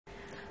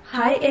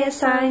Hi air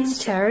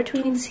signs, Tarot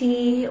Twins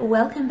here.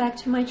 Welcome back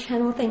to my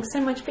channel. Thanks so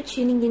much for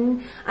tuning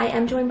in. I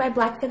am joined by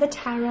Black Feather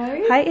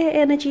Tarot. Hi air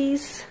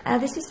energies.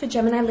 This is for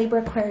Gemini,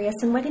 Libra, Aquarius,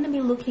 and we're going to be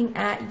looking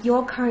at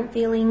your current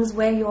feelings,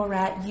 where you're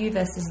at, you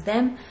versus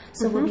them.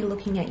 So we'll be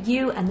looking at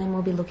you, and then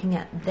we'll be looking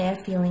at their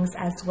feelings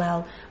as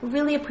well.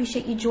 Really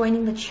appreciate you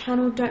joining the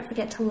channel. Don't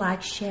forget to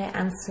like, share,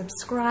 and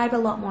subscribe. A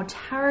lot more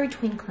Tarot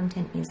Twin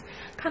content is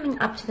coming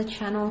up to the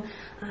channel.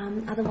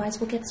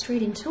 Otherwise, we'll get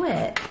straight into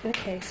it.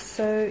 Okay,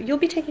 so you'll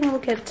be taking a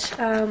look at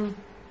I'm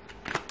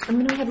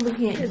going to have a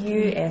looking at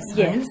you, air signs.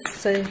 yes,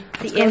 so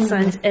the air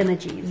signs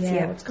energies.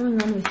 Yeah, what's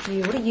going on with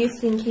you? What are you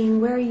thinking?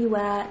 Where are you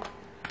at?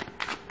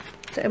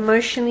 So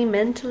emotionally,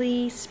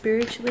 mentally,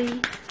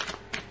 spiritually.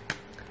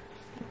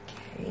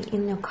 Okay,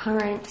 in your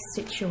current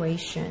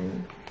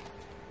situation.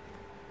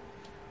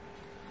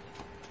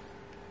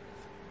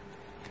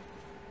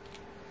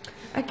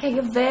 Okay,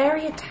 you're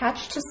very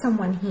attached to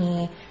someone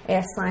here,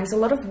 air signs. A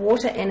lot of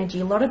water energy,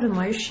 a lot of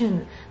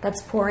emotion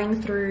that's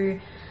pouring through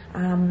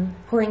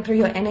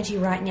your energy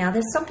right now.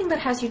 There's something that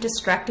has you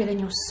distracted, and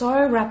you're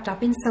so wrapped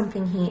up in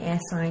something here, air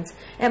signs.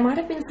 It might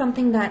have been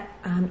something that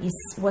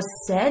was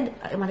said.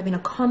 It might have been a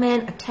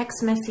comment, a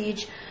text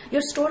message.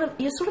 You're sort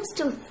of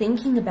still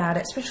thinking about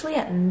it, especially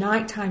at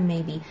nighttime.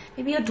 Maybe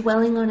you're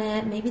dwelling on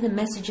it. Maybe the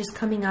message is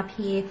coming up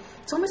here.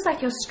 It's almost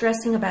like you're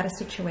stressing about a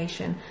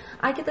situation.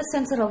 I get the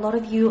sense that a lot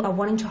of you are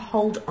wanting to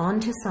hold on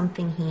to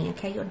something here,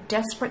 okay? You're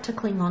desperate to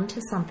cling on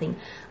to something,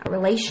 a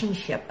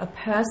relationship, a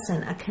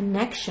person, a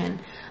connection.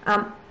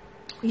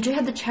 You do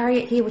have the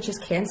Chariot here, which is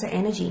Cancer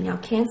energy. Now,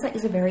 Cancer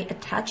is a very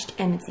attached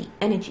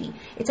energy.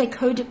 It's a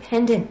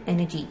codependent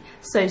energy.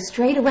 So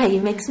straight away,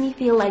 it makes me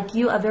feel like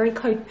you are very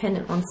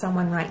codependent on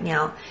someone right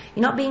now.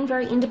 You're not being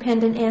very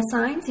independent, air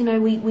signs. You know,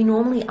 we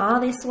normally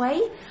are this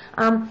way.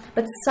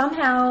 But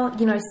somehow,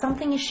 you know,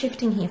 something is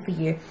shifting here for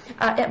you.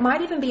 It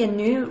might even be a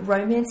new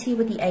romance here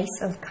with the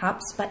Ace of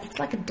Cups, but it's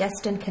like a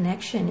destined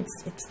connection.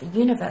 It's the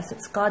universe,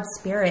 it's God's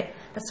spirit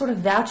that's sort of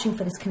vouching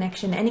for this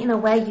connection. And in a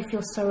way, you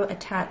feel so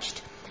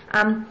attached.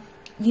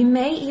 You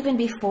may even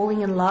be falling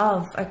in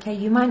love, okay?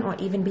 You might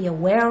not even be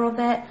aware of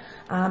it.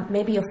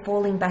 Maybe you're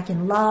falling back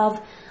in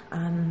love.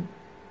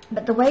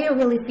 But the way you're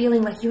really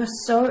feeling, like you are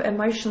so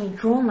emotionally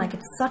drawn, like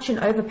it's such an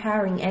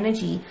overpowering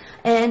energy.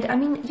 And I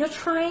mean, you're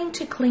trying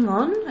to cling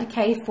on,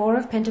 okay? Four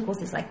of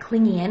Pentacles is like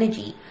clingy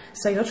energy.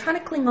 So you're trying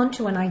to cling on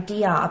to an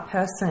idea, a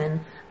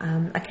person,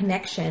 a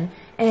connection,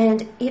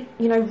 and it,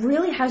 you know,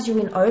 really has you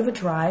in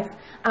overdrive.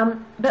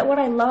 But what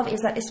I love is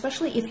that,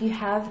 especially if you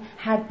have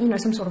had, you know,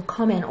 some sort of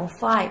comment or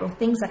fight or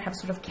things that have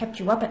sort of kept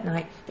you up at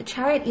night, the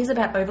Chariot is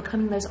about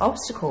overcoming those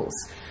obstacles.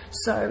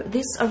 So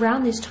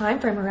around this time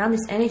frame, around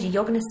this energy,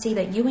 you're going to see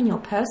that you and your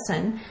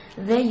person,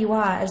 there you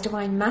are as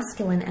divine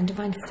masculine and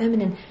divine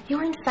feminine,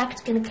 you're in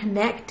fact going to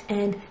connect,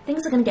 and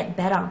things are going to get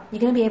better. You're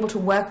going to be able to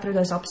work through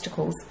those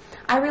obstacles.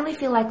 I really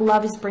feel like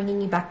love is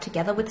bringing you back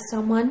together with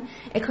someone.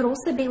 It could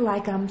also be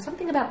like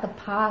something about the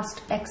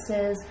past,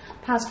 exes,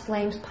 past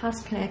flames,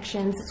 past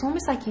connections. It's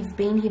almost like you've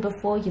been here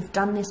before, you've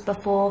done this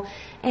before,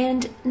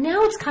 and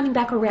now it's coming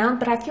back around.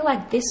 But I feel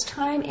like this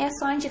time, air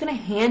signs, you're going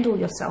to handle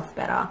yourself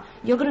better.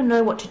 You're going to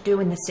know what to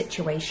do in this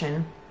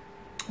situation,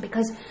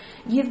 because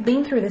you've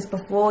been through this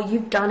before,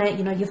 you've done it,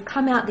 you know, you've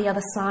come out the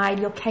other side,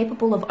 you're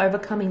capable of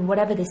overcoming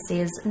whatever this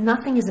is.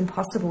 Nothing is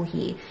impossible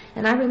here.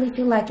 And I really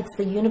feel like it's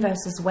the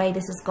universe's way,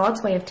 this is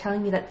God's way of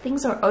telling you that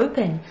things are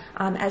open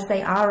as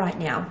they are right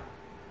now.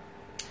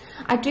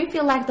 I do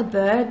feel like the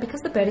bird,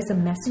 because the bird is a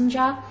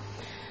messenger,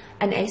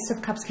 an Ace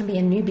of Cups can be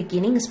a new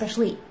beginning,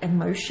 especially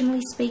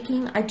emotionally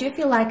speaking. I do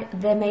feel like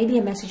there may be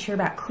a message here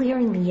about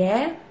clearing the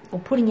air, or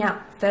putting out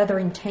further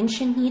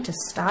intention here to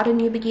start a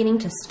new beginning,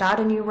 to start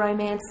a new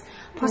romance,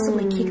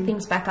 possibly kick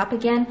things back up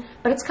again.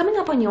 But it's coming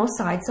up on your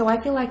side. So I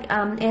feel like,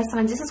 air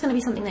signs, this is going to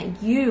be something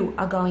that you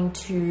are going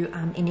to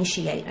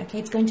initiate, okay?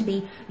 It's going to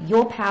be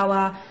your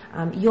power,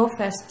 your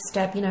first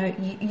step, you know,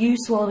 you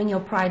swallowing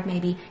your pride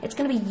maybe. It's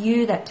going to be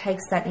you that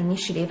takes that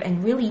initiative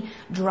and really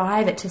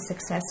drive it to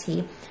success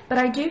here. But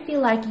I do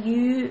feel like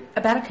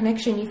about a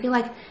connection, you feel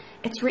like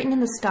it's written in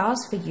the stars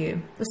for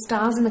you, the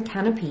stars in the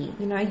canopy.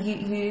 You know,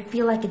 you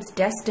feel like it's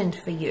destined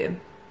for you.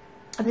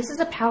 This is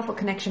a powerful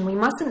connection. We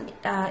mustn't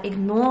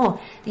ignore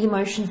the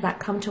emotions that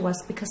come to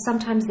us, because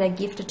sometimes they're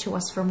gifted to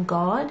us from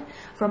God,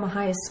 from a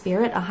higher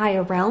spirit, a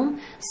higher realm.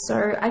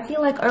 So I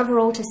feel like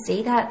overall, to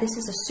see that, this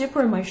is a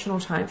super emotional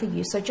time for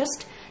you. So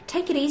just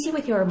take it easy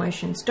with your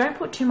emotions. Don't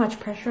put too much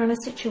pressure on a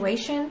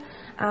situation.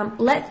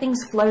 Let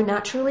things flow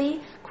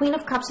naturally. Queen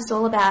of Cups is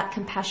all about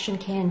compassion,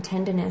 care, and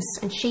tenderness,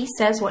 and she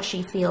says what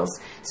she feels.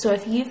 So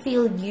if you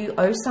feel you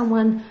owe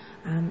someone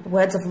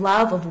words of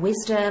love, of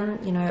wisdom,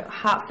 you know,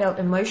 heartfelt,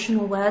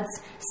 emotional words,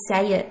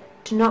 say it.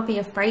 Do not be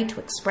afraid to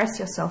express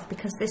yourself,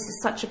 because this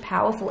is such a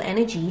powerful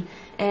energy,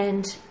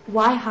 and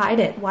why hide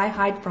it? Why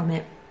hide from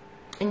it?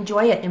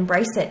 Enjoy it,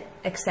 embrace it,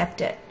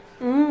 accept it.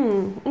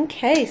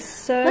 Okay,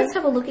 so let's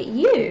have a look at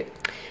you.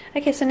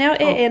 Okay, so now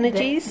air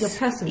energies. Your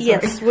person, sorry.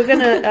 Yes, we're going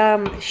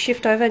to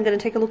shift over. I'm going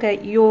to take a look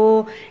at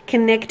your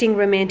connecting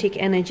romantic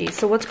energy.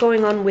 So what's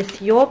going on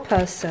with your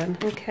person?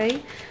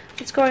 Okay,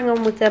 What's going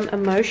on with them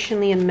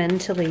emotionally and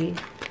mentally?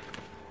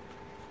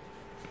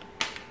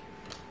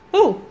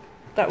 Oh,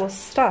 that was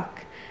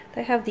stuck.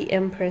 They have the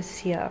Empress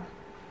here.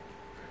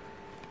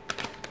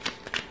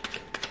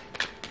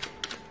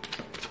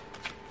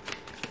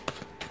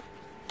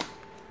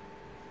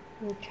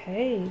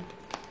 Okay.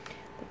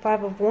 The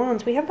Five of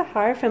Wands. We have the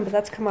Hierophant, but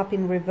that's come up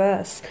in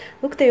reverse.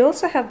 Look, they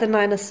also have the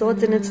Nine of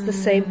Swords, and it's the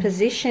same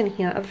position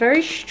here. A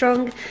very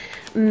strong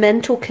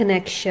mental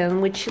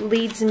connection, which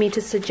leads me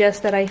to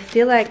suggest that I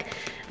feel like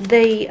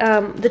they,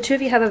 the two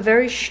of you have a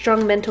very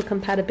strong mental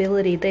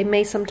compatibility. They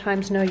may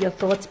sometimes know your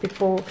thoughts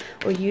before,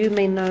 or you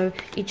may know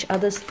each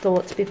other's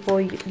thoughts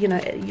before, you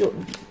know,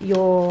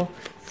 your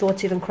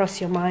thoughts even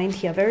cross your mind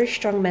here. Very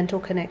strong mental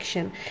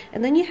connection.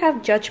 And then you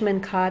have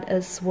Judgment card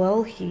as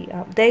well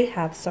here. They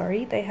have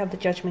the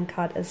Judgment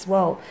card as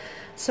well.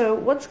 So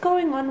what's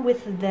going on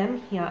with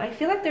them here? I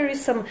feel like there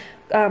is some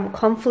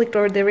conflict,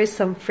 or there is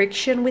some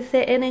friction with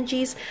their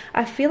energies.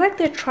 I feel like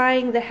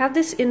they have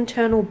this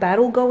internal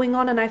battle going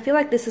on, and I feel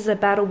like this is a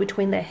battle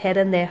between their head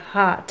and their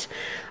heart.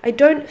 I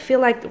don't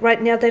feel like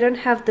right now they don't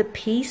have the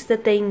peace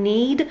that they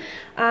need.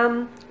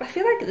 I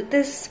feel like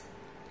this...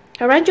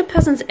 Around your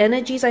person's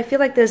energies, I feel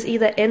like there's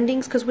either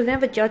endings, because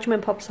whenever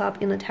Judgment pops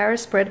up in a tarot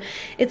spread,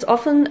 it's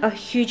often a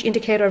huge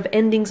indicator of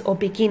endings or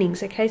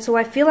beginnings, okay? So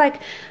I feel like,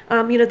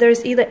 you know,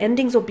 there's either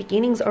endings or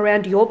beginnings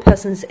around your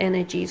person's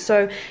energy.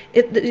 So,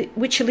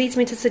 which leads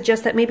me to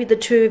suggest that maybe the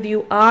two of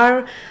you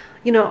are,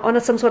 you know, on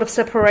some sort of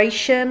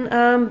separation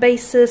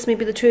basis.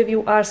 Maybe the two of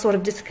you are sort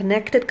of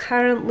disconnected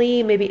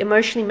currently, maybe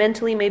emotionally,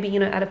 mentally, maybe, you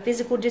know, at a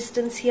physical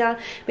distance here.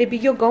 Maybe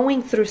you're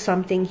going through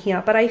something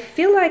here. But I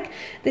feel like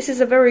this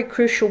is a very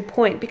crucial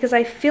point, because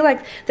I feel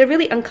like they're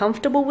really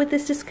uncomfortable with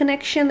this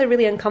disconnection. They're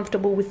really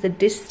uncomfortable with the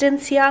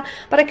distance here.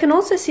 But I can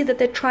also see that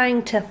they're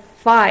trying to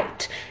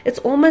fight. It's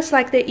almost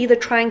like they're either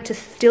trying to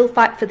still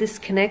fight for this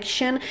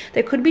connection.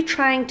 They could be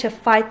trying to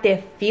fight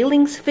their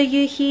feelings for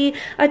you here.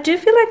 I do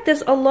feel like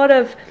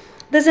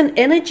there's an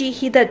energy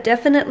here that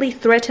definitely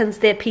threatens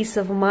their peace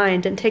of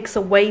mind and takes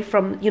away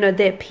from, you know,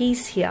 their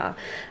peace here.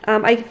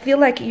 I feel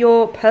like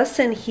your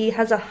person here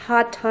has a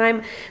hard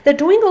time. They're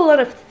doing a lot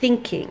of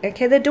thinking,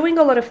 okay? They're doing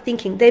a lot of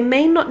thinking. They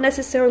may not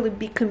necessarily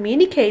be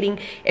communicating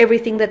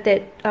everything that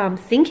they're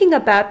thinking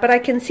about, but I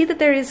can see that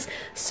there is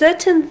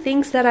certain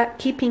things that are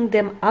keeping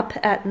them up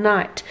at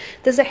night.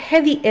 There's a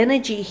heavy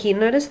energy here.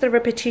 Notice the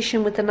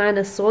repetition with the Nine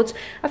of Swords.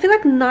 I feel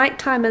like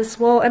nighttime as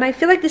well, and I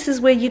feel like this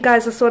is where you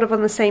guys are sort of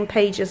on the same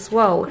page as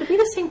well. Could it be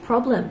the same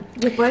problem?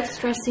 You're both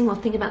stressing or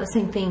thinking about the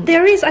same thing.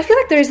 I feel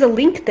like there is a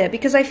link there,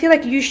 because I feel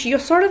like you're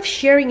sort of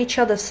sharing each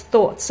other's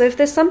thoughts. So if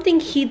there's something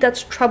here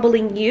that's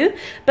troubling you,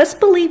 best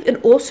believe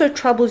it also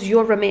troubles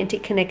your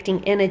romantic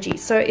connecting energy.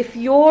 So if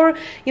you're,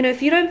 you know,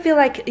 if you don't feel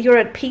like you're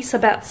at peace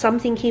about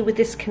something here with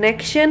this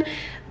connection,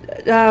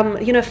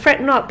 you know,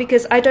 fret not,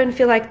 because I don't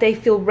feel like they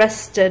feel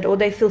rested or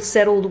they feel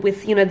settled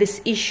with, you know,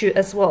 this issue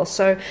as well.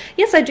 So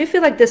yes, I do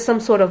feel like there's some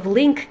sort of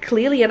link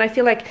clearly, and I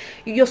feel like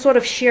you're sort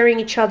of sharing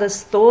each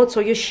other's thoughts,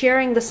 or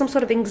there's some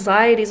sort of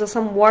anxieties or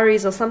some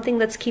worries or something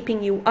that's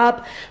keeping you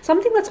up,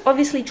 something that's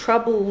obviously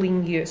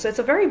troubling you. So it's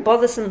a very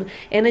bothersome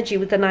energy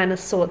with the Nine of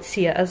Swords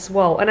here as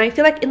well. And I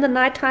feel like in the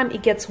nighttime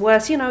it gets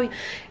worse, you know,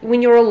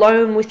 when you're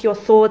alone with your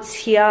thoughts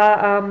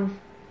here.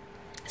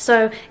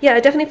 So yeah,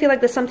 I definitely feel like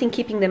there's something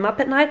keeping them up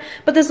at night,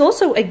 but there's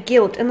also a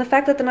guilt, and the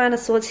fact that the Nine of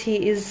Swords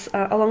here is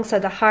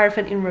alongside the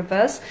Hierophant in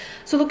reverse.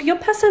 So look, your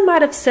person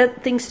might have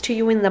said things to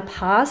you in the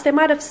past. They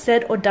might have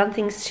said or done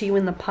things to you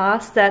in the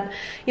past that,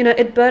 you know,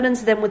 it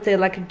burdens them with their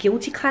like a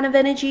guilty kind of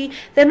energy.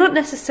 They're not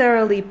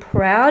necessarily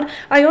proud.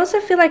 I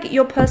also feel like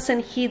your person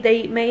here,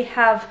 they may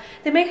have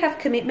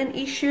commitment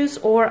issues,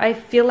 or I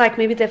feel like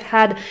maybe they've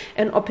had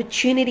an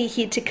opportunity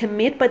here to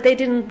commit, but they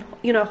didn't,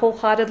 you know,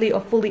 wholeheartedly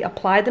or fully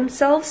apply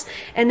themselves.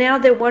 And now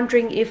they're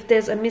wondering if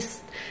there's a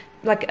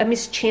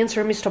missed chance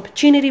or a missed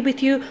opportunity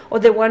with you, or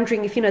they're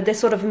wondering if, you know, they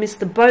sort of missed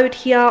the boat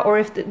here, or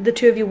if the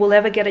two of you will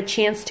ever get a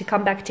chance to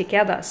come back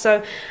together.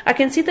 So I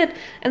can see that,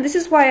 and this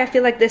is why I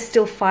feel like they're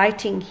still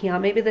fighting here.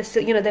 Maybe they're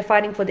still, you know, they're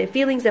fighting for their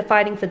feelings, they're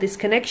fighting for this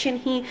connection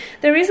here.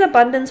 There is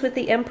abundance with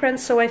the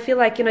Empress, so I feel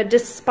like, you know,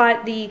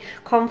 despite the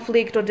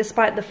conflict or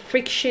despite the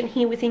friction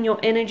here within your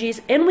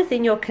energies and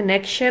within your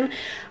connection,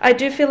 I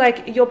do feel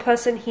like your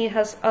person here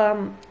has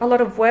a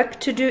lot of work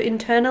to do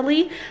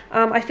internally.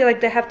 I feel like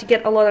they have to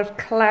get a lot of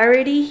clarity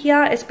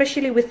here,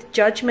 especially with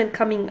Judgment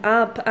coming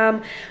up.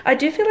 I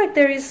do feel like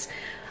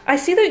I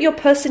see that your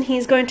person here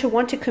is going to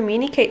want to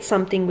communicate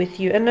something with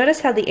you. And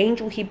notice how the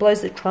angel here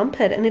blows the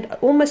trumpet, and it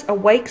almost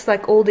awakes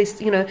like all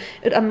this, you know,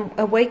 it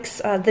awakes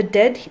the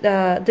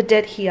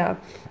dead here.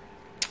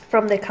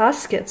 from their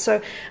casket.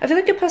 So I feel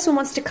like your person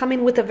wants to come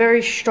in with a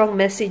very strong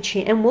message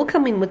here, and will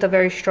come in with a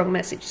very strong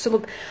message. So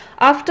look,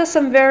 after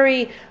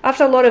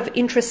a lot of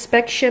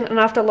introspection and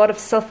after a lot of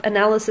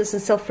self-analysis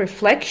and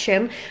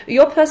self-reflection,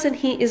 your person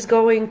here is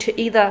going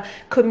to either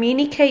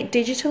communicate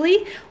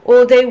digitally,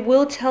 or they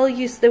will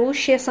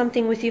share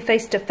something with you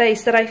face to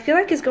face that I feel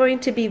like is going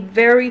to be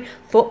very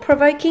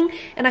thought-provoking,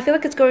 and I feel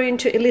like it's going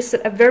to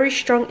elicit a very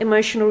strong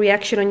emotional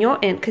reaction on your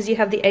end, because you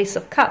have the Ace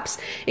of Cups.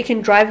 It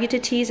can drive you to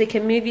tears, it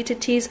can move you to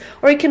tears,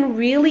 or it can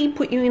really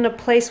put you in a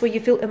place where you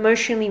feel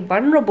emotionally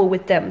vulnerable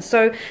with them.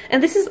 So,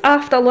 and this is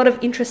after a lot of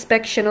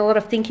introspection, a lot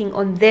of thinking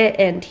on their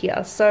end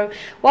here. So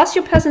whilst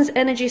your person's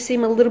energy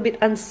seem a little bit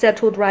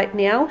unsettled right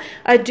now,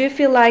 I do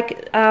feel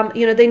like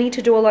they need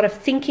to do a lot of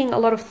thinking, a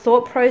lot of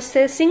thought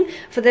processing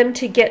for them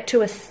to get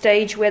to a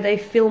stage where they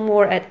feel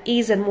more at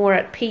ease and more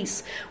at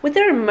peace with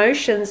their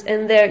emotions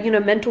and their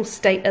mental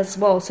state as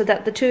well, so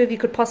that the two of you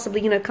could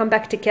possibly come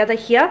back together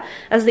here,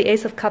 as the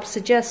Ace of Cups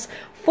suggests,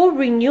 for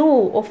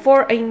renewal or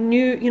for a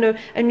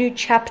new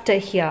chapter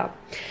here.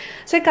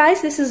 So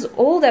guys, this is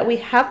all that we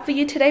have for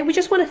you today. We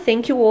just want to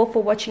thank you all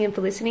for watching and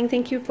for listening.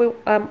 Thank you for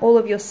all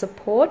of your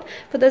support.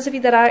 For those of you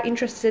that are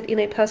interested in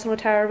a personal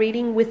tarot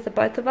reading with the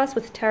both of us,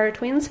 with Tarot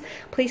Twins,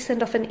 please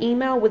send off an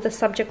email with the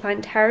subject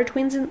line Tarot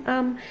Twins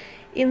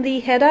in the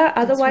header.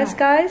 Otherwise,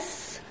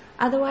 guys...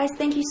 Otherwise,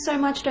 thank you so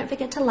much. Don't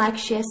forget to like,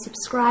 share,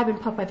 subscribe, and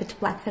pop over to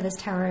Black Feathers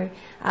Tarot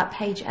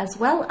page as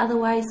well.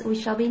 Otherwise, we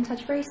shall be in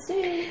touch very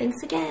soon.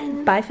 Thanks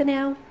again. Bye for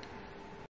now.